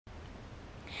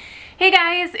Hey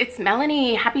guys, it's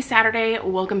Melanie. Happy Saturday.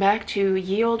 Welcome back to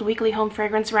Ye Olde Weekly Home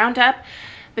Fragrance Roundup,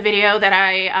 the video that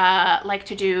I like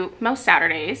to do most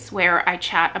Saturdays, where I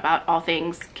chat about all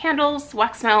things candles,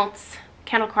 wax melts,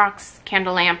 candle crocks,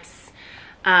 candle lamps.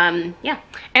 Yeah,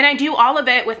 and I do all of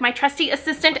it with my trusty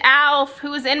assistant Alf,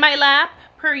 who's in my lap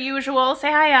per usual.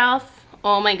 Say hi, Alf.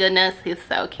 Oh my goodness, he's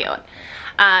so cute.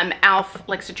 Alf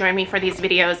likes to join me for these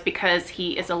videos because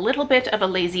he is a little bit of a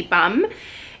lazy bum.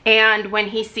 And when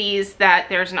he sees that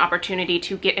there's an opportunity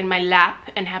to get in my lap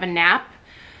and have a nap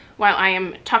while I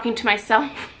am talking to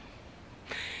myself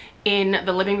in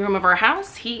the living room of our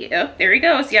house, oh, there he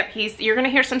goes. Yep, you're gonna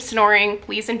hear some snoring.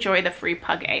 Please enjoy the free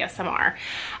pug ASMR.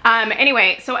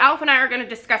 Anyway, so Alf and I are gonna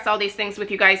discuss all these things with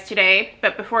you guys today.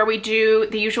 But before we do,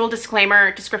 the usual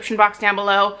disclaimer, description box down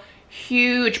below,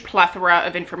 huge plethora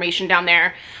of information down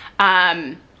there.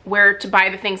 Where to buy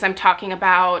the things I'm talking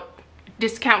about,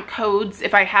 discount codes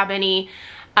if I have any,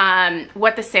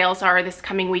 what the sales are this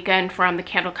coming weekend from the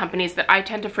candle companies that I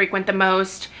tend to frequent the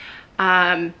most.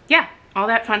 Yeah, all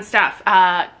that fun stuff.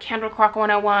 Candle Crock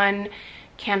 101,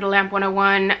 Candle Lamp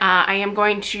 101. I am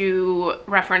going to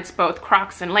reference both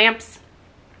crocks and lamps.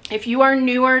 If you are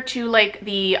newer to like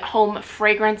the home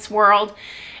fragrance world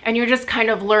and you're just kind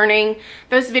of learning,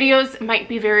 those videos might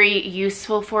be very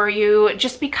useful for you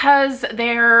just because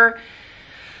they're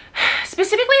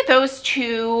specifically those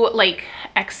two like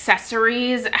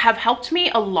accessories have helped me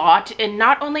a lot in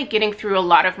not only getting through a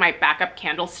lot of my backup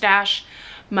candle stash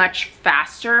much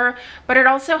faster, but it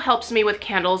also helps me with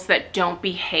candles that don't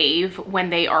behave when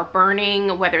they are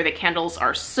burning, whether the candles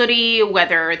are sooty,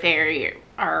 whether the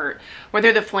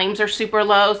flames are super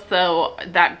low, so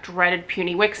that dreaded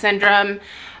puny wick syndrome.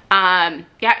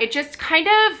 Yeah, it just kind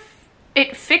of,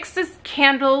 it fixes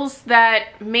candles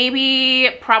that maybe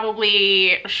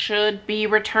probably should be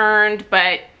returned,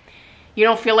 but you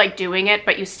don't feel like doing it,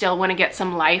 but you still want to get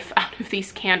some life out of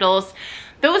these candles.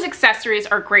 Those accessories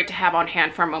are great to have on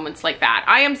hand for moments like that.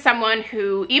 I am someone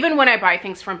who, even when I buy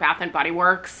things from Bath & Body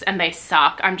Works and they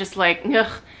suck, I'm just like,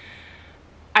 ugh,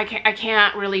 I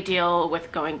can't really deal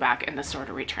with going back in the store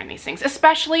to return these things,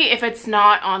 especially if it's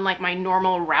not on like my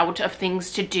normal route of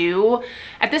things to do.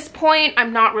 At this point,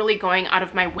 I'm not really going out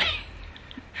of my way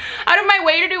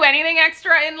to do anything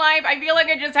extra in life. I feel like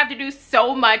I just have to do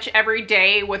so much every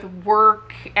day with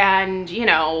work and, you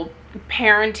know,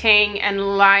 parenting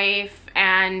and life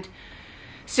and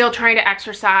still trying to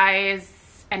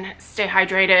exercise and stay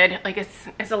hydrated. Like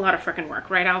it's a lot of freaking work,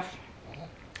 right, Alf?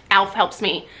 Alf helps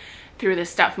me through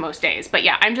this stuff most days. But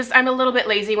yeah, I'm a little bit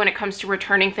lazy when it comes to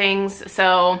returning things.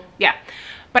 So yeah,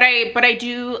 but I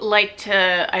do like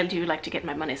to get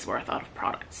my money's worth out of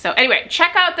products. So anyway,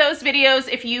 check out those videos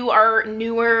if you are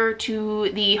newer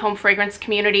to the home fragrance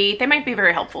community. They might be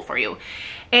very helpful for you.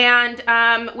 And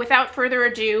without further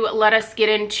ado, let us get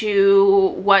into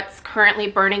what's currently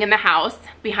burning in the house.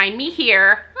 Behind me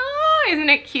here, oh, isn't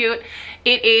it cute?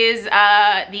 It is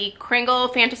the Kringle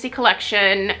Fantasy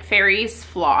Collection Fairies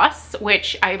Floss,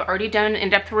 which I've already done an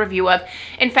in-depth review of.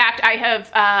 In fact, I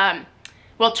have,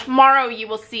 well, tomorrow you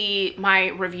will see my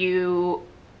review.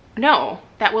 No,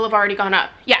 that will have already gone up.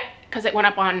 Yeah, because it went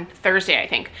up on Thursday, I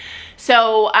think.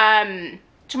 So,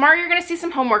 tomorrow you're gonna see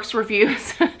some Homeworx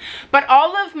reviews, but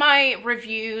all of my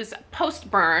reviews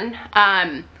post-burn,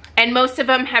 and most of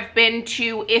them have been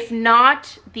to, if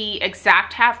not the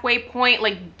exact halfway point,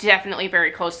 like definitely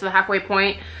very close to the halfway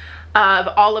point of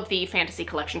all of the Fantasy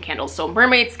Collection candles. So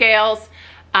mermaid scales,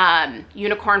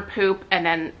 unicorn poop, and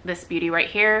then this beauty right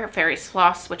here, Fairies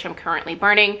Floss, which I'm currently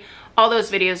burning. All those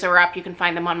videos are up. You can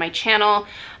find them on my channel.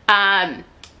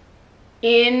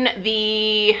 In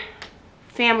the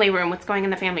family room, what's going in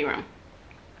the family room?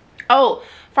 Oh,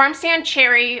 Farm Stand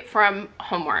Cherry from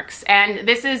Homeworx. And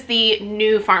this is the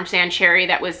new Farm Stand Cherry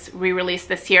that was re-released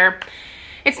this year.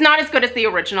 It's not as good as the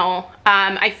original.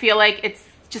 I feel like it's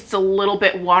just a little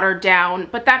bit watered down.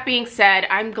 But that being said,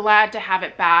 I'm glad to have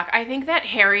it back. I think that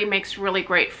Harry makes really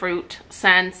great fruit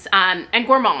scents, and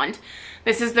gourmand.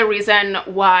 This is the reason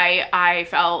why I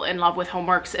fell in love with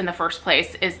Homeworx in the first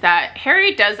place, is that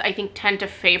Harry does, I think, tend to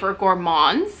favor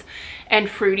gourmands and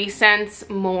fruity scents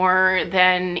more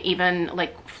than even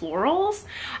like florals.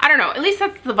 I don't know, at least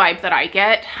that's the vibe that I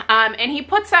get. And he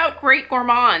puts out great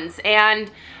gourmands.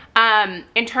 And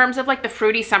in terms of like the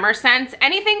fruity summer scents,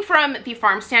 anything from the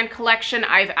Farm Stand collection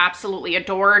I've absolutely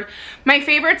adored. My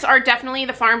favorites are definitely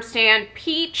the Farm Stand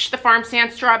Peach, the Farm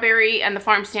Stand Strawberry, and the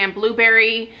Farm Stand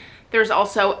Blueberry. There's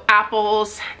also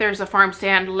apples, there's a Farm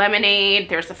Stand Lemonade,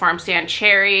 there's the Farm Stand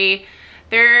Cherry.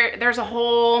 There's a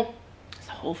whole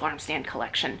whole farm stand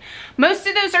collection. Most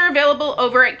of those are available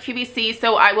over at QVC,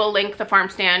 so I will link the farm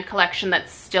stand collection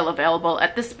that's still available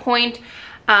at this point.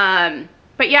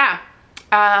 But yeah,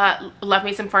 love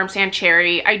me some farm stand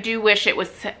cherry. I do wish it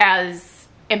was as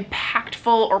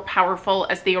impactful or powerful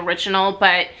as the original,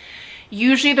 but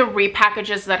usually the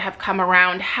repackages that have come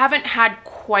around haven't had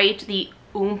quite the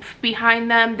oomph behind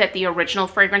them that the original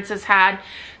fragrances had.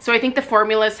 So I think the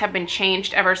formulas have been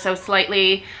changed ever so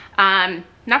slightly.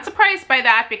 Not surprised by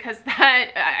that, because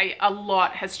a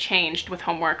lot has changed with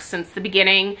Homeworx since the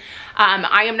beginning.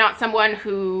 I am not someone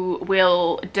who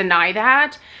will deny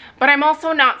that, but I'm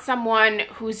also not someone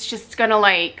who's just gonna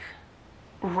like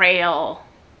rail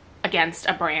against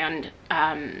a brand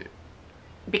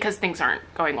because things aren't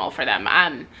going well for them.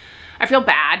 I feel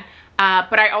bad.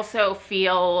 But I also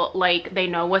feel like they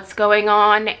know what's going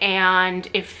on, and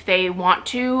if they want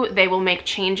to, they will make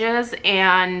changes,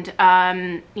 and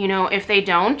you know, if they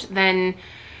don't, then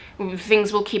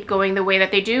things will keep going the way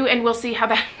that they do, and we'll see how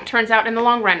that turns out in the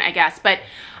long run, I guess. But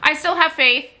I still have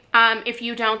faith. If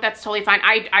you don't, that's totally fine.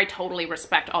 I totally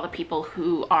respect all the people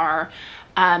who are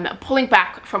pulling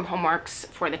back from Homeworx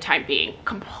for the time being.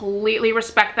 Completely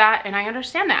respect that, and I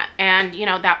understand that. And you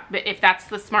know, that if that's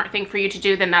the smart thing for you to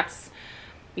do, then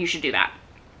you should do that.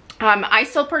 I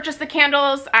still purchase the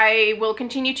candles. I will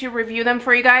continue to review them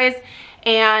for you guys,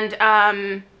 and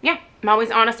yeah, I'm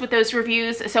always honest with those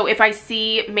reviews. So if I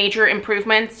see major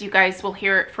improvements, you guys will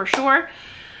hear it for sure.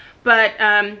 But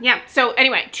yeah, so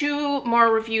anyway, 2 more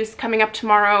reviews coming up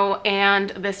tomorrow,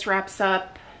 and this wraps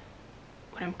up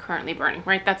what I'm currently burning,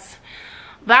 right?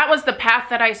 That was the path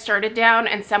that I started down,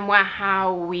 and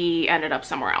somehow we ended up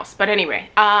somewhere else. But anyway,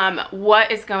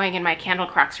 what is going in my candle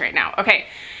crocks right now? Okay,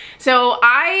 so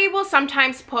I will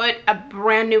sometimes put a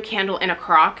brand new candle in a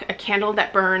crock, a candle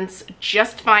that burns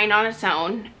just fine on its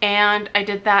own, and I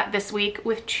did that this week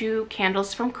with 2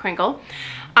 candles from Kringle.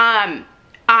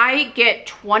 I get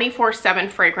 24/7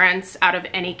 fragrance out of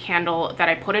any candle that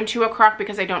I put into a crock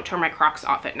because I don't turn my crocks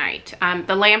off at night.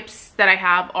 The lamps that I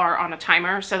have are on a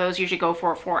timer, so those usually go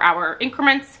for 4-hour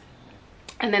increments,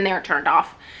 and then they're turned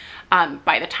off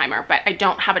by the timer. But I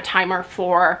don't have a timer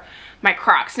for my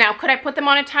crocks. Now, could I put them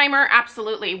on a timer?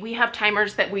 Absolutely. We have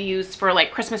timers that we use for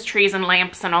like Christmas trees and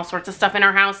lamps and all sorts of stuff in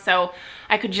our house, so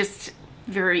I could just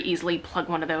very easily plug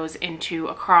one of those into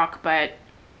a crock. But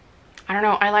I don't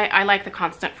know, I like the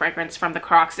constant fragrance from the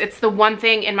crocks. It's the one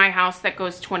thing in my house that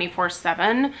goes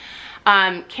 24/7.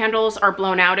 Candles are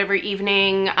blown out every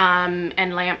evening,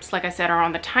 and lamps, like I said, are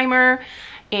on the timer.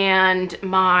 And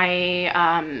my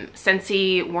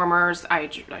Scentsy warmers, I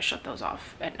shut those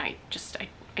off at night.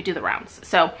 I do the rounds.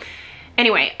 So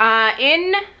anyway,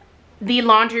 in the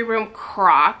laundry room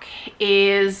crock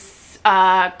is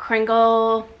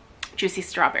Kringle Juicy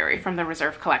Strawberry from the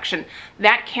Reserve collection.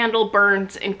 That candle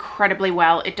burns incredibly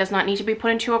well. It does not need to be put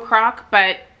into a crock,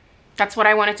 but that's what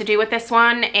I wanted to do with this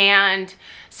one. And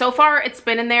so far it's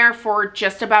been in there for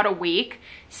just about a week.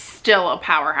 Still a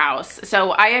powerhouse.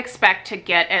 So I expect to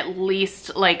get at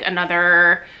least like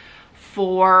another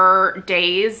 4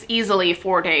 days, easily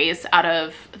 4 days out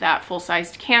of that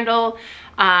full-sized candle.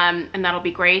 And that'll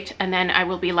be great. And then I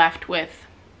will be left with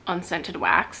unscented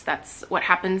wax. That's what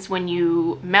happens when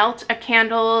you melt a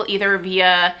candle, either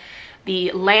via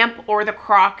the lamp or the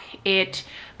crock. It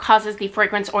causes the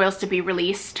fragrance oils to be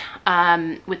released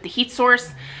with the heat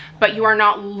source, but you are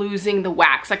not losing the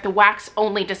wax. Like, the wax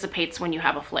only dissipates when you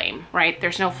have a flame, right?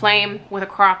 There's no flame with a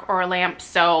crock or a lamp,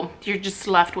 so you're just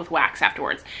left with wax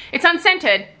afterwards. It's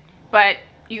unscented, but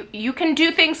you can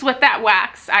do things with that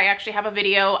wax. I actually have a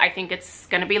video. I think it's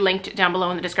going to be linked down below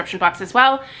in the description box as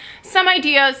well. Some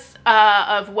ideas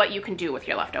of what you can do with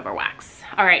your leftover wax.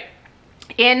 All right.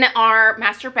 In our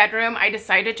master bedroom, I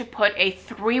decided to put a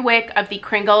 3-wick of the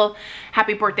Kringle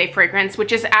Happy Birthday fragrance,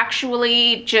 which is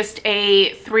actually just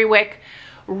a 3-wick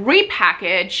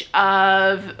repackage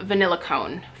of Vanilla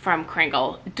Cone from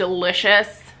Kringle.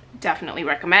 Delicious. Definitely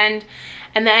recommend.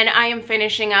 And then I am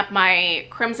finishing up my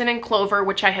Crimson and Clover,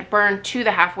 which I had burned to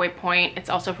the halfway point. It's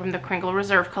also from the Kringle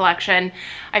Reserve collection.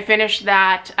 I finished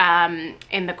that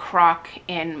in the crock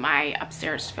in my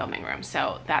upstairs filming room.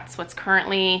 So that's what's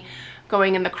currently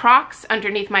going in the crocks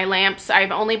underneath my lamps.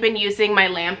 I've only been using my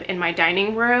lamp in my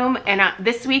dining room, and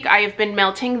this week I have been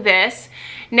melting this.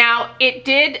 Now, it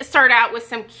did start out with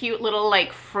some cute little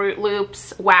like Fruit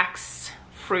Loops, wax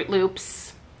Fruit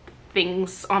Loops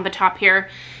things on the top here.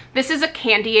 This is a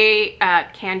Candier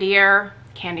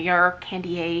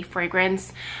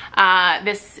fragrance.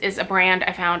 This is a brand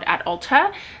I found at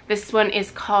Ulta. This one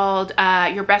is called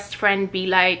Your Best Friend Be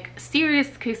Like,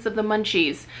 Serious Case of the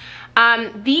Munchies.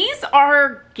 These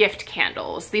are gift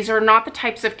candles. These are not the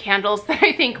types of candles that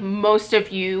I think most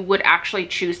of you would actually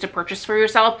choose to purchase for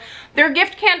yourself. They're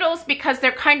gift candles because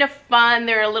they're kind of fun.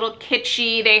 They're a little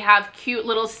kitschy. They have cute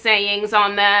little sayings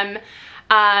on them.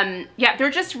 Yeah, they're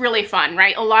just really fun,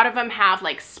 right? A lot of them have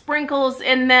like sprinkles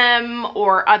in them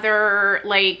or other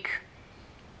like,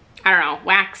 I don't know,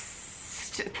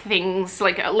 wax things.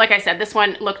 Like I said, this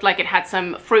one looked like it had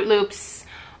some Fruit Loops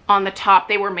on the top.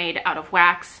 They were made out of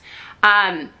wax.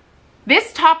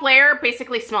 This top layer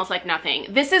basically smells like nothing.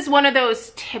 This is one of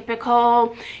those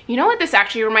typical, you know what this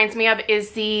actually reminds me of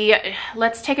is the,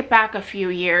 let's take it back a few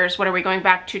years. What are we going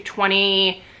back to?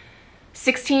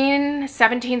 2016,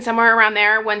 17, somewhere around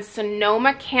there, when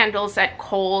Sonoma Candles at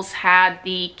Kohl's had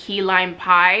the key lime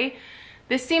pie.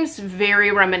 This seems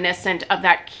very reminiscent of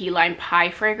that key lime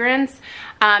pie fragrance,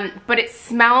 but it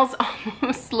smells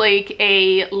almost like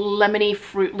a lemony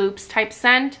Fruit Loops type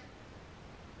scent.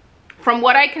 From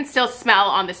what I can still smell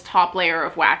on this top layer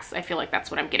of wax, I feel like that's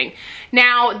what I'm getting.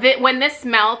 Now, when this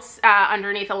melts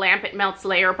underneath a lamp, it melts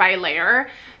layer by layer.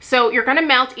 So you're gonna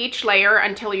melt each layer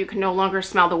until you can no longer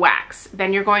smell the wax.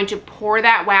 Then you're going to pour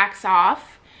that wax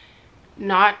off,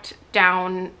 not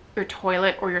down your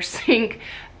toilet or your sink.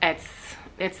 It's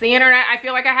the internet. I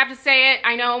feel like I have to say it.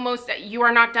 I know you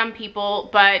are not dumb people,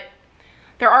 but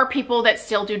there are people that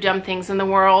still do dumb things in the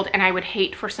world, and I would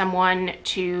hate for someone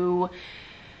to,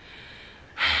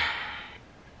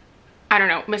 I don't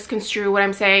know, misconstrue what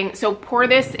I'm saying. So pour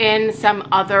this in some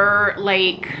other,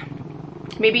 like,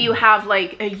 maybe you have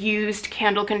like a used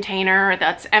candle container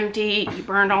that's empty, you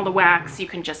burned all the wax, you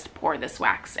can just pour this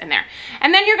wax in there.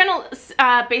 And then you're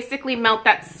gonna basically melt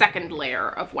that second layer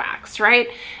of wax, right?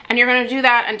 And you're gonna do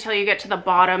that until you get to the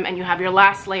bottom and you have your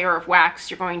last layer of wax.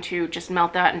 You're going to just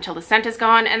melt that until the scent is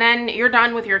gone, and then you're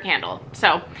done with your candle.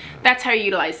 So that's how you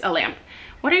utilize a lamp.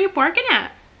 What are you barking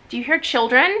at? Do you hear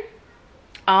children?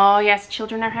 Oh yes,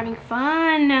 children are having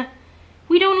fun.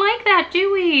 We don't like that,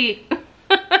 do we?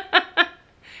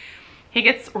 He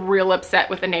gets real upset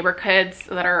with the neighbor kids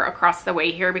that are across the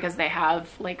way here because they have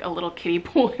like a little kiddie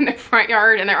pool in their front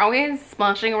yard and they're always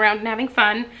splashing around and having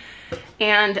fun.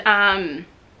 And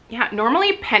yeah,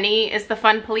 normally Penny is the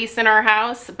fun police in our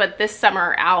house, but this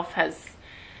summer Alf has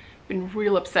been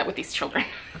real upset with these children.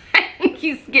 I think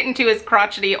he's getting to his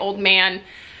crotchety old man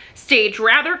stage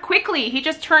rather quickly. He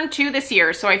just turned 2 this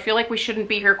year, so I feel like we shouldn't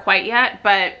be here quite yet,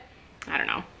 but I don't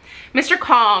know. Mr.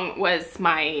 Kong was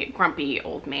my grumpy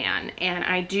old man, and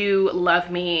I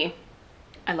love me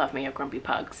a grumpy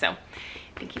pug, so I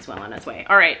think he's well on his way.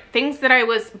 All right, things that I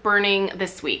was burning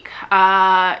this week.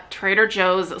 Trader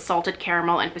Joe's salted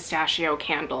caramel and pistachio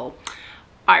candle.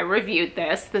 I reviewed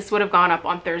this. This would have gone up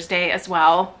on Thursday as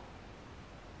well.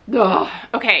 Ugh.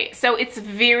 Okay, so it's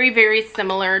very, very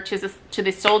similar to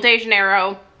the Sol de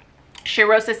Janeiro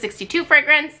Cheirosa 62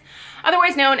 fragrance,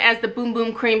 otherwise known as the Boom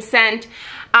Boom Cream scent.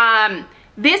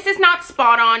 This is not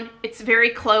spot on. It's very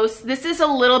close. This is a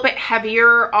little bit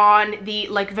heavier on the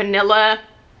like vanilla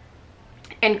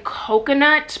and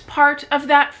coconut part of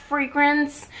that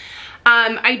fragrance.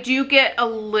 I do get a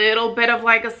little bit of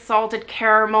like a salted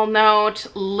caramel note,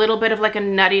 a little bit of like a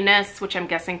nuttiness, which I'm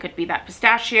guessing could be that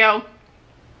pistachio.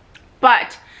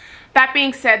 But that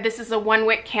being said, this is a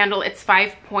 1-wick candle. It's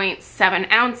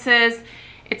 5.7 ounces.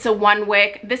 It's a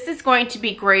 1-wick. This is going to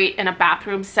be great in a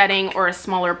bathroom setting or a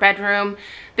smaller bedroom.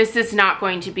 This is not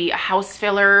going to be a house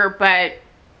filler, but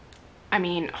I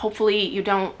mean, hopefully you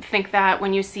don't think that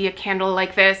when you see a candle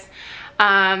like this.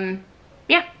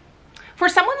 Yeah. For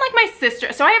someone like my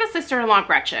sister, so I have a sister-in-law,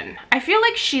 Gretchen. I feel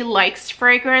like she likes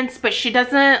fragrance, but she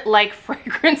doesn't like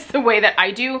fragrance the way that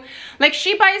I do. Like,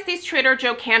 she buys these Trader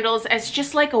Joe candles as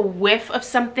just like a whiff of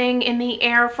something in the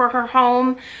air for her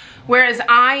home. Whereas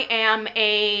I am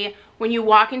when you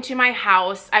walk into my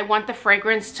house, I want the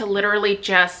fragrance to literally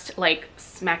just like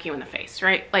smack you in the face,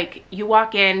 right? Like, you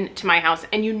walk into my house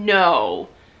and you know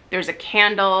there's a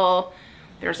candle,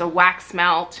 there's a wax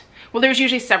melt. Well, there's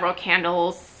usually several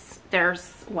candles.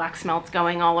 There's wax melts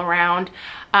going all around.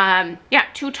 Yeah,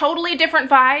 2 totally different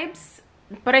vibes,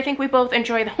 but I think we both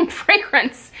enjoy the home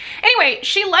fragrance. Anyway,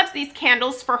 she loves these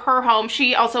candles for her home.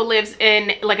 She also lives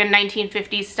in like a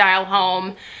 1950s style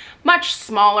home, much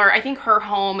smaller. I think her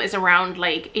home is around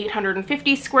like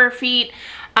 850 square feet.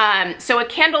 So a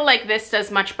candle like this does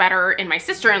much better in my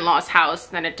sister-in-law's house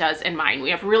than it does in mine.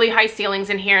 We have really high ceilings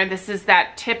in here. This is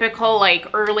that typical like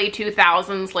early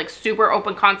 2000s, like super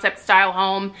open concept style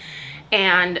home.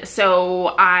 And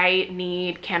so I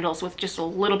need candles with just a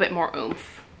little bit more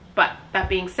oomph. But that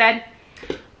being said,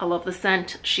 I love the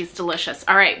scent. She's delicious.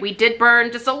 All right, we did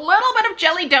burn just a little bit of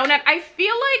jelly donut. I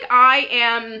feel like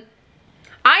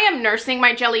I am nursing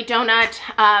my jelly donut.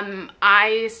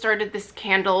 I started this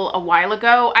candle a while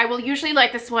ago. I will usually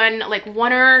light this one like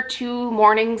 1 or 2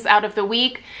 mornings out of the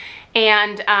week,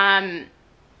 and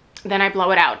then I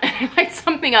blow it out and I light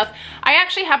something else. I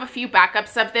actually have a few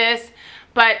backups of this,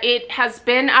 but it has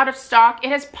been out of stock. It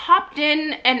has popped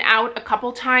in and out a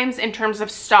couple times in terms of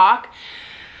stock.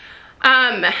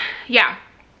 Yeah.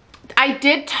 I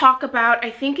did talk about, I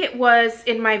think it was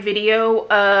in my video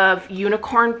of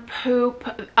unicorn poop,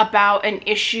 about an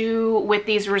issue with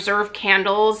these reserve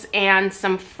candles and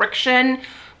some friction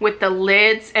with the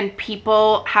lids and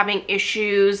people having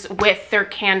issues with their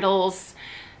candles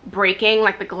breaking,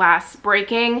 like the glass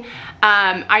breaking.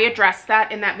 I addressed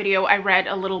that in that video. I read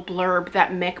a little blurb that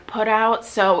Mick put out,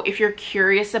 so if you're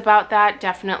curious about that,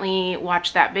 definitely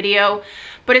watch that video.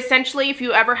 But essentially, if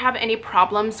you ever have any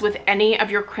problems with any of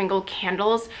your Kringle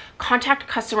candles, contact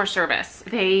customer service.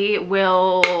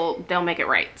 They'll make it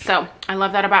right. So I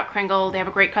love that about Kringle. They have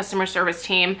a great customer service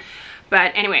team.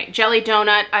 But anyway, jelly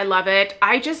donut, I love it.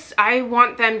 I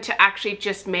want them to actually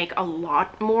just make a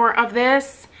lot more of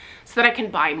this, so that I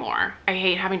can buy more. I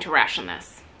hate having to ration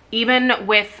this. Even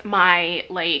with my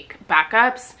like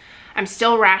backups, I'm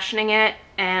still rationing it,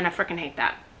 and I freaking hate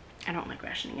that. I don't like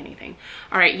rationing anything.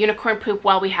 All right, unicorn poop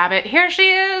while we have it. Here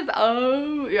she is.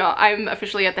 Oh yeah, I'm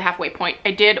officially at the halfway point.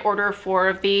 I did order 4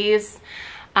 of these.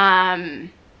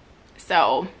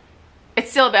 So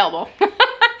it's still available.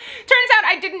 Turns out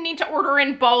I didn't need to order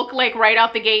in bulk like right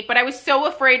out the gate, but I was so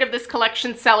afraid of this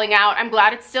collection selling out. I'm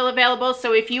glad it's still available.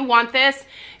 So if you want this,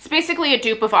 it's basically a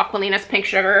dupe of Aquilina's Pink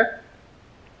Sugar.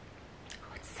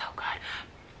 Oh, it's so good.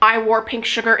 I wore Pink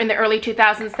Sugar in the early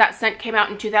 2000s. That scent came out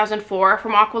in 2004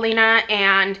 from Aquilina,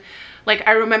 and like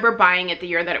I remember buying it the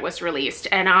year that it was released,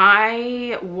 and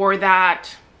I wore that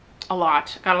a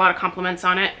lot. Got a lot of compliments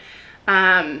on it.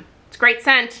 It's a great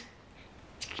scent.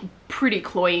 Pretty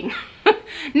cloying.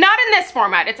 Not in this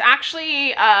format. It's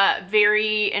actually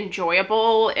very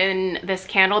enjoyable in this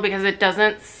candle because it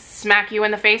doesn't smack you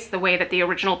in the face the way that the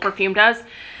original perfume does.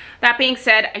 That being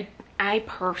said, I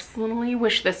personally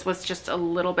wish this was just a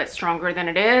little bit stronger than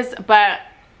it is, but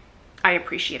I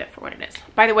appreciate it for what it is.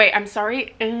 By the way, I'm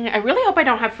sorry. I really hope I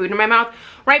don't have food in my mouth.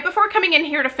 Right before coming in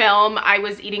here to film, I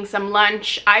was eating some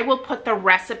lunch. I will put the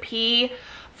recipe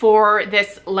for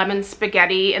this lemon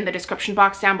spaghetti in the description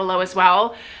box down below as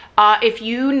well. If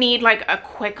you need like a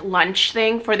quick lunch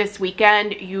thing for this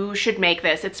weekend, you should make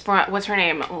this. It's from, what's her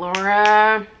name?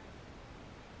 Laura, I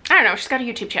don't know, she's got a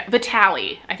YouTube channel.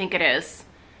 Vitali, I think it is.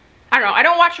 I don't know, I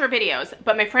don't watch her videos,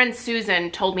 but my friend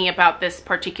Susan told me about this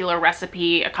particular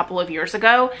recipe a couple of years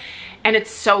ago, and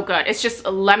it's so good. It's just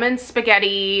lemon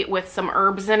spaghetti with some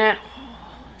herbs in it.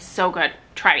 Oh, so good.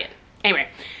 Try it. Anyway,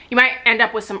 you might end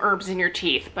up with some herbs in your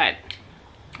teeth, but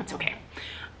that's okay.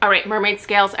 All right, mermaid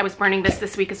scales. I was burning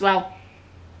this week as well.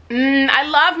 I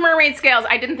love mermaid scales.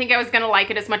 I didn't think I was gonna like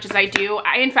it as much as I do.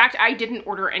 In fact, I didn't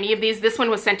order any of these. This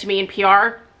one was sent to me in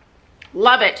PR.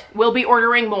 Love it. We'll be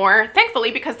ordering more,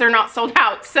 thankfully, because they're not sold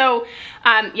out. So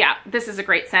yeah, this is a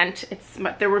great scent.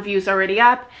 The review's already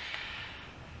up.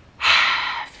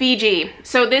 Fiji.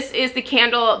 So this is the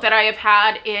candle that I have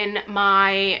had in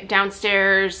my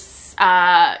downstairs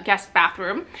guest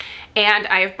bathroom, and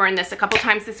I have burned this a couple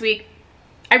times this week.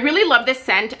 I really love this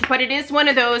scent, but it is one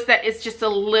of those that is just a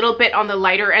little bit on the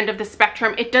lighter end of the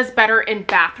spectrum. It does better in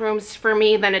bathrooms for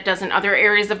me than it does in other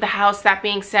areas of the house. That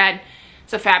being said,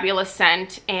 it's a fabulous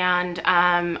scent, and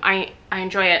I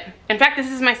enjoy it. In fact, this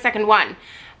is my second one.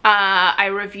 I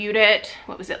reviewed it,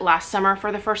 what was it, last summer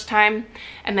for the first time,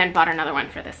 and then bought another one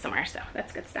for this summer, so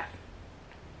that's good stuff.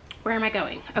 Where am I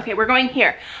going? Okay, we're going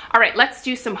here. All right, let's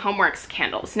do some Homeworx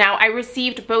candles. Now, I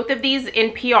received both of these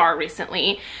in PR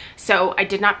recently, so I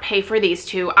did not pay for these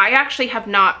two. I actually have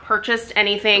not purchased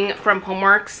anything from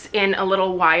Homeworx in a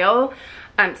little while.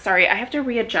 I'm sorry, I have to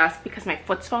readjust because my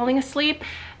foot's falling asleep.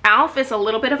 Alf is a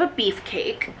little bit of a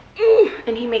beefcake,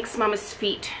 and he makes Mama's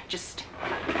feet just...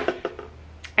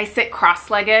 I sit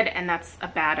cross-legged, and that's a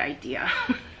bad idea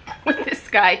with this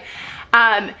guy.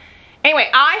 Anyway,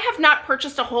 I have not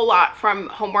purchased a whole lot from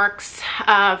Homeworx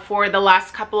for the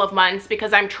last couple of months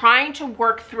because I'm trying to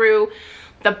work through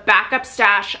the backup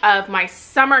stash of my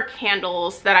summer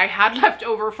candles that I had left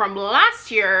over from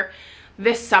last year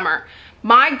this summer.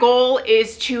 My goal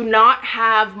is to not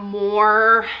have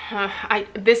more,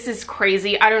 this is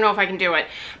crazy, I don't know if I can do it,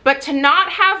 but to not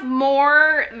have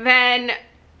more than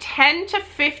 10 to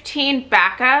 15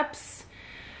 backups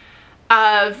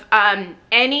of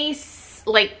any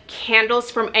like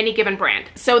candles from any given brand.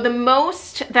 So the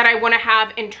most that I want to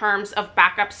have in terms of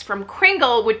backups from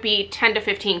Kringle would be 10 to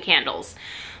 15 candles.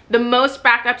 the most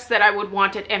backups that I would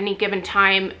want at any given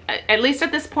time, at least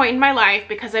at this point in my life,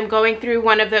 because I'm going through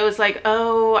one of those like,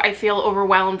 oh, I feel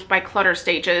overwhelmed by clutter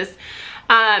stages.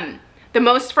 The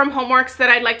most from Homeworx that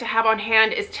I'd like to have on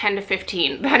hand is 10 to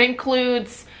 15. That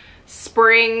includes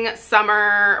spring,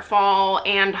 summer, fall,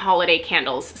 and holiday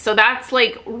candles. So that's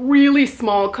like really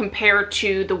small compared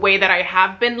to the way that I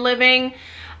have been living.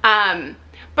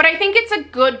 But I think it's a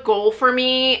good goal for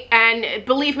me, and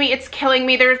believe me, it's killing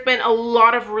me. There's been a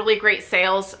lot of really great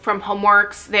sales from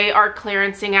Homeworx. They are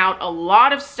clearancing out a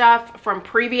lot of stuff from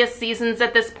previous seasons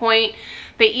at this point.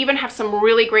 They even have some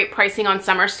really great pricing on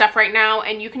summer stuff right now,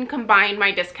 and you can combine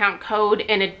my discount code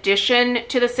in addition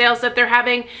to the sales that they're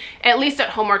having, at least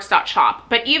at Homeworx.Shop.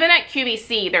 But even at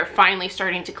QVC, they're finally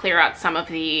starting to clear out some of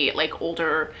the like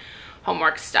older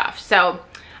Homeworx stuff. So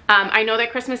I know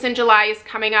that Christmas in July is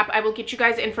coming up. I will get you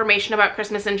guys information about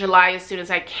Christmas in July as soon as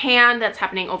I can. That's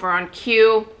happening over on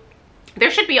Q.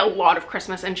 There should be a lot of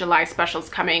Christmas in July specials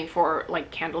coming for like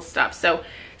candle stuff, so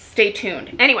stay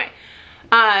tuned. Anyway,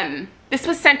 this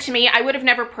was sent to me. I would have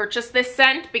never purchased this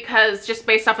scent because just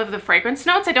based off of the fragrance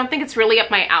notes, I don't think it's really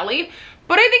up my alley,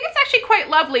 but I think it's actually quite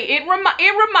lovely. It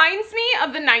reminds me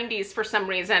of the 90s for some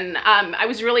reason. I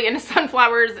was really into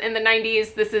sunflowers in the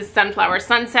 90s. This is Sunflower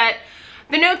Sunset.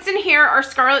 The notes in here are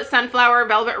Scarlet Sunflower,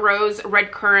 Velvet Rose,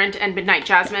 Red Currant, and Midnight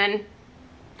Jasmine.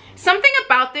 Something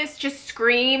about this just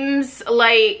screams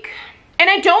like, and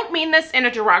I don't mean this in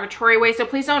a derogatory way, so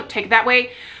please don't take it that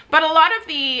way, but a lot of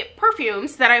the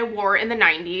perfumes that I wore in the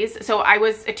 90s, so I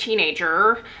was a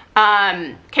teenager,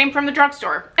 came from the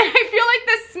drugstore. And I feel like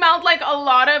this smelled like a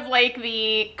lot of like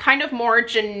the kind of more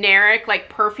generic like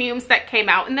perfumes that came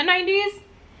out in the 90s,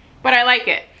 but I like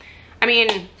it. I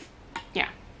mean, yeah.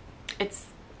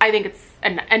 I think it's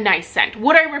a nice scent.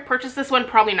 Would I repurchase this one?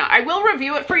 Probably not. I will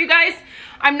review it for you guys.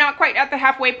 I'm not quite at the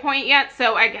halfway point yet,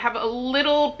 so I have a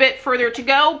little bit further to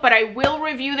go, but I will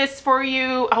review this for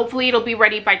you. Hopefully it'll be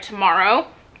ready by tomorrow.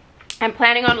 I'm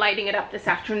planning on lighting it up this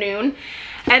afternoon.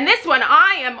 And this one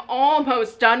I am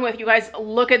almost done with. You guys,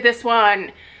 look at this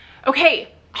one. Okay,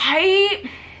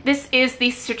 this is the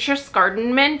Citrus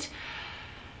Garden Mint.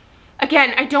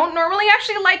 Again, I don't normally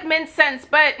actually like mint scents,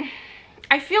 but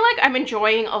I feel like I'm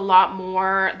enjoying a lot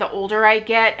more the older I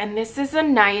get, and this is a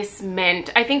nice mint.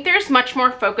 I think there's much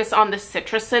more focus on the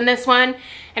citrus in this one,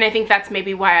 and I think that's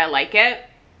maybe why I like it.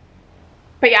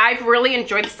 But yeah, I've really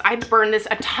enjoyed this. I burned this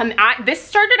a ton. This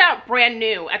started out brand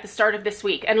new at the start of this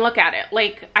week, and look at it.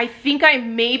 Like, I think I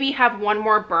maybe have one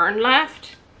more burn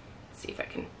left. Let's see if I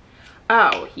can.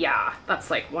 Oh yeah, that's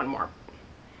like one more.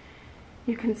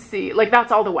 You can see, like,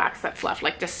 that's all the wax that's left,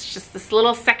 like just this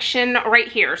little section right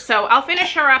here. So I'll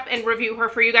finish her up and review her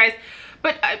for you guys.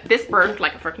 But this burned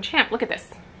like a freaking champ. Look at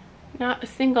this. Not a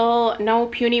single, no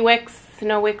puny wicks,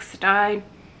 no wicks died.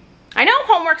 I know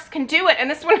Homeworx can do it, and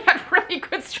this one had really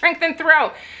good strength and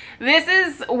throw. This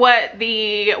is what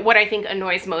I think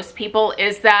annoys most people,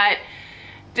 is that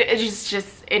it's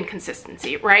just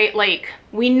inconsistency, right? Like,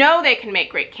 we know they can make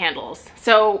great candles,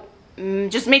 so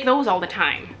just make those all the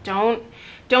time.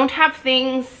 Don't have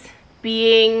things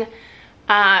being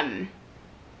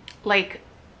like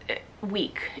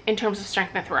weak in terms of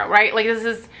strength and throw, right? Like, this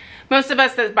is, most of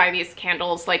us that buy these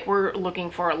candles, like, we're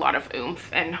looking for a lot of oomph,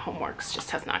 and Homeworx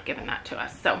just has not given that to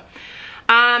us. So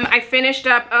I finished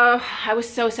up, oh, I was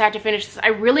so sad to finish this. I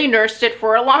really nursed it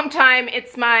for a long time.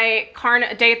 It's my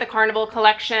Day at the Carnival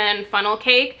collection funnel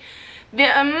cake.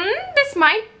 This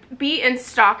might be in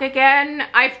stock again.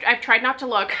 I've tried not to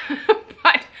look,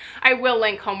 but I will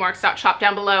link Homeworx.Shop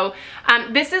down below.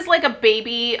 This is like a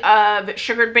baby of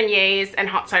sugared beignets and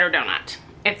hot cider donut.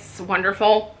 It's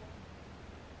wonderful,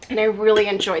 and I really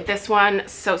enjoyed this one.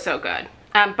 So good.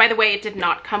 By the way, it did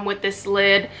not come with this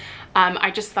lid. I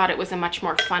just thought it was a much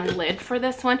more fun lid for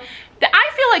this one.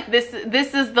 I feel like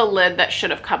this is the lid that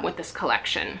should have come with this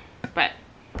collection, but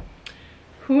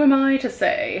who am I to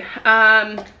say?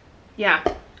 Yeah.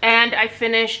 And I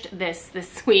finished this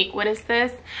week. What is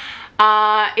this?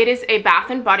 It is a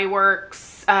Bath & Body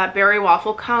Works Berry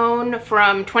Waffle Cone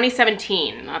from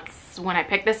 2017. That's when I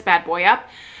picked this bad boy up.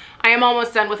 I am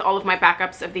almost done with all of my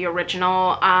backups of the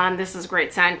original. This is a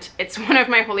great scent. It's one of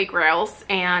my holy grails,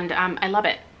 and I love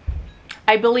it.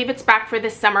 I believe it's back for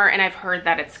this summer, and I've heard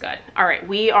that it's good. All right,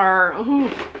 we are,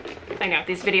 I know,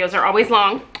 these videos are always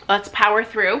long. Let's power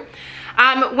through.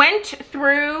 Went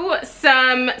through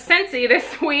some Scentsy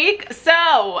this week.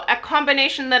 So a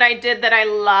combination that I did that I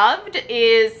loved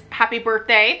is Happy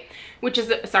Birthday, which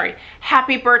is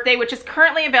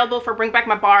currently available for Bring Back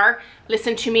My Bar.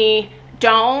 Listen to me,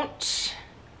 don't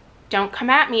come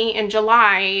at me in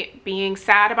July being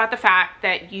sad about the fact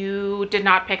that you did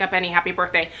not pick up any Happy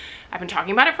Birthday. I've been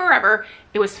talking about it forever.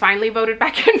 It was finally voted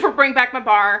back in for Bring Back My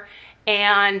Bar.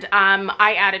 And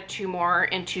I added 2 more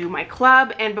into my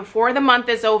club. And before the month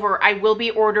is over, I will be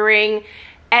ordering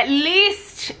at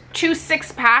least 2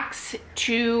 6-packs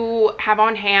to have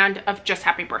on hand of just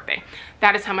Happy Birthday.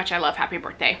 That is how much I love Happy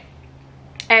Birthday.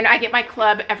 And I get my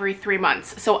club every 3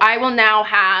 months. So I will now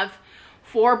have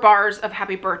 4 bars of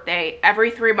Happy Birthday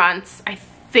every 3 months. I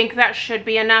think that should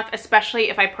be enough, especially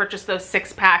if I purchase those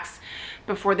 6-packs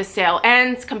before the sale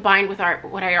ends, combined with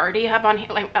what I already have on,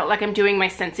 like I'm doing my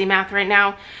Scentsy math right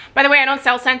now. By the way, I don't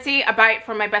sell Scentsy. I buy it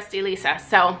from my bestie Lisa.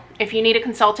 So if you need a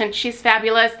consultant, she's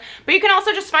fabulous. But you can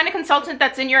also just find a consultant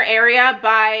that's in your area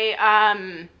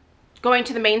by going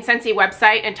to the main Scentsy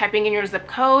website and typing in your zip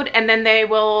code, and then they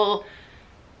will,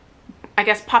 I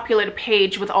guess, populate a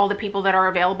page with all the people that are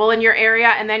available in your area,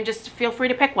 and then just feel free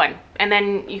to pick one, and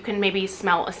then you can maybe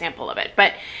smell a sample of it.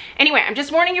 But anyway, I'm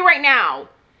just warning you right now,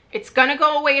 it's gonna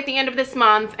go away at the end of this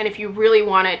month, and if you really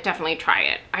want it, definitely try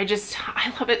it. I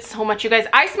love it so much, you guys.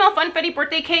 I smell Funfetti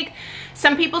birthday cake.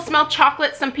 Some people smell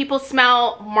chocolate, some people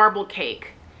smell marble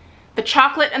cake. The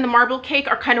chocolate and the marble cake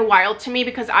are kind of wild to me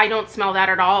because I don't smell that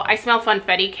at all. I smell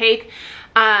Funfetti cake.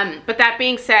 But that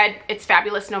being said, it's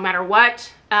fabulous no matter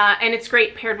what. And it's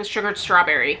great paired with sugared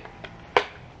strawberry.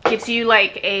 Gives you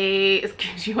like a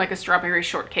strawberry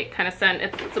shortcake kind of scent.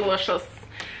 It's delicious.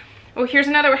 Oh, here's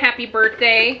another Happy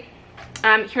Birthday.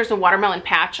 Here's a watermelon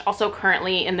patch, also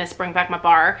currently in this Bring Back My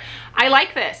Bar. I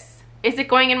like this. Is it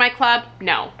going in my club?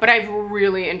 No, but I've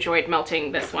really enjoyed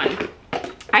melting this one.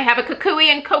 I have a kukui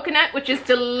and coconut, which is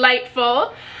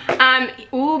delightful.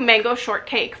 Ooh, mango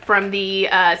shortcake from the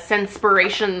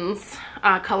Scenspirations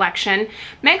collection.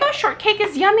 Mango shortcake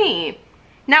is yummy.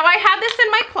 Now, I had this in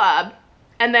my club,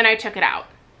 and then I took it out.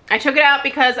 I took it out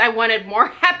because I wanted more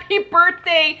Happy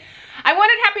Birthday. I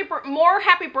wanted more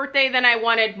Happy Birthday than I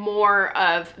wanted more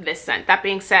of this scent. That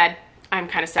being said, I'm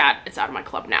kind of sad it's out of my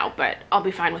club now, but I'll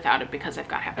be fine without it because I've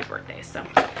got Happy Birthday. So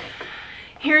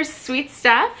here's Sweet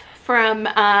Stuff from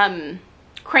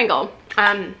Kringle.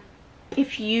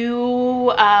 If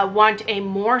you want a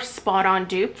more spot-on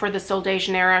dupe for the Sol de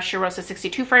Janeiro Cheirosa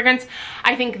 62 fragrance,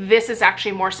 I think this is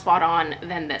actually more spot-on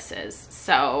than this is.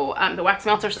 So the wax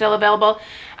melts are still available.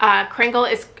 Kringle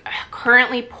is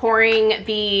currently pouring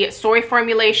the soy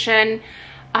formulation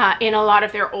in a lot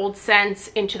of their old scents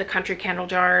into the country candle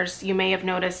jars. You may have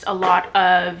noticed a lot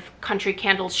of country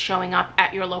candles showing up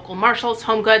at your local Marshalls,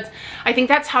 Home Goods. I think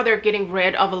that's how they're getting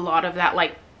rid of a lot of that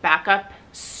like backup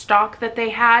stock that they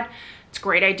had. It's a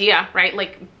great idea, right?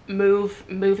 Like move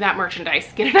that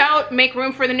merchandise, get it out, make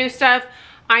room for the new stuff.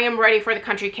 I am ready for the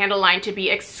country candle line to be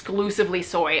exclusively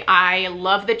soy. I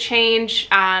love the change,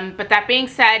 but that being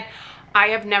said, I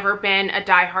have never been a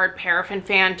diehard paraffin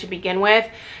fan to begin with.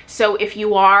 So if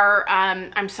you are,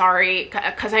 I'm sorry,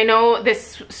 because I know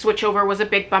this switchover was a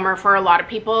big bummer for a lot of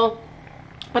people,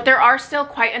 but there are still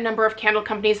quite a number of candle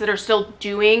companies that are still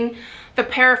doing the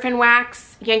paraffin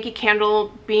wax, Yankee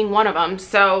Candle being one of them.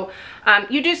 So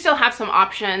you do still have some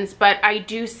options, but I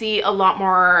do see a lot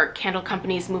more candle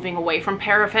companies moving away from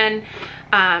paraffin.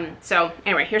 So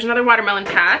anyway, here's another watermelon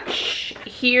patch.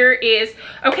 Here is,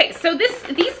 okay, so these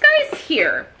guys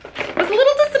here, I was a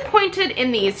little disappointed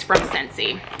in these from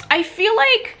Scentsy. I feel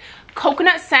like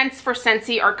coconut scents for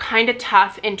Scentsy are kind of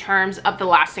tough in terms of the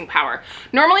lasting power.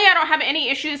 Normally, I don't have any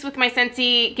issues with my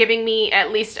Scentsy giving me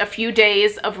at least a few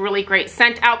days of really great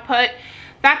scent output.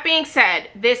 That being said,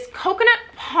 this coconut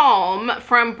palm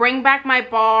from Bring Back My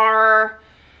Bar,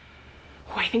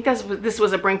 oh, I think this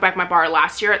was a Bring Back My Bar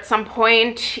last year at some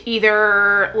point,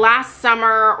 either last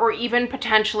summer or even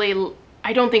potentially,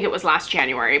 I don't think it was last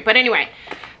January. But anyway,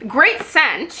 great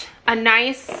scent, a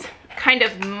nice kind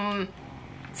of,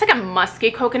 it's like a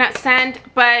musky coconut scent,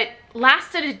 but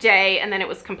lasted a day and then it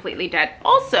was completely dead.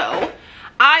 Also,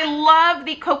 I love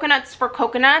the coconuts for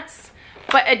coconuts,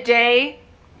 but a day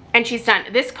and she's done.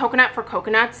 This coconut for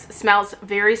coconuts smells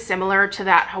very similar to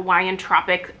that Hawaiian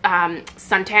Tropic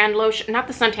suntan lotion, not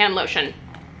the suntan lotion,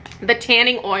 the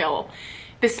tanning oil.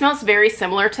 This smells very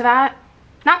similar to that.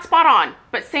 Not spot on,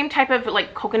 but same type of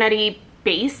like coconutty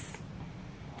base.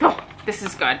 Oh, this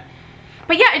is good.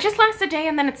 But yeah, it just lasts a day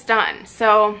and then it's done.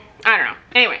 So I don't know.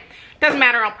 Anyway, doesn't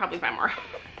matter. I'll probably buy more.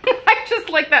 I just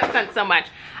like that scent so much.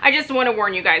 I just want to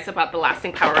warn you guys about the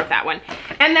lasting power of that one.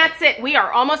 And that's it. We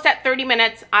are almost at 30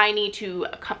 minutes. I need to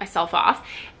cut myself off.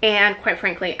 And quite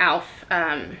frankly, Alf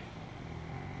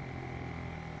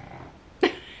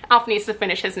Alf needs to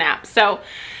finish his nap. So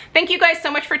thank you guys so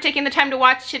much for taking the time to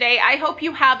watch today. I hope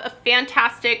you have a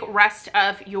fantastic rest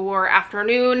of your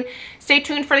afternoon. Stay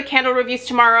tuned for the candle reviews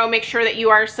tomorrow. Make sure that you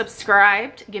are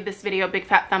subscribed. Give this video a big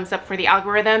fat thumbs up for the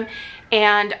algorithm.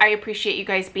 And I appreciate you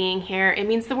guys being here. It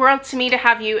means the world to me to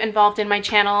have you involved in my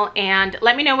channel. And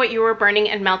let me know what you were burning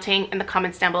and melting in the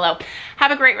comments down below.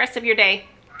 Have a great rest of your day.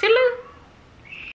 Toodaloo!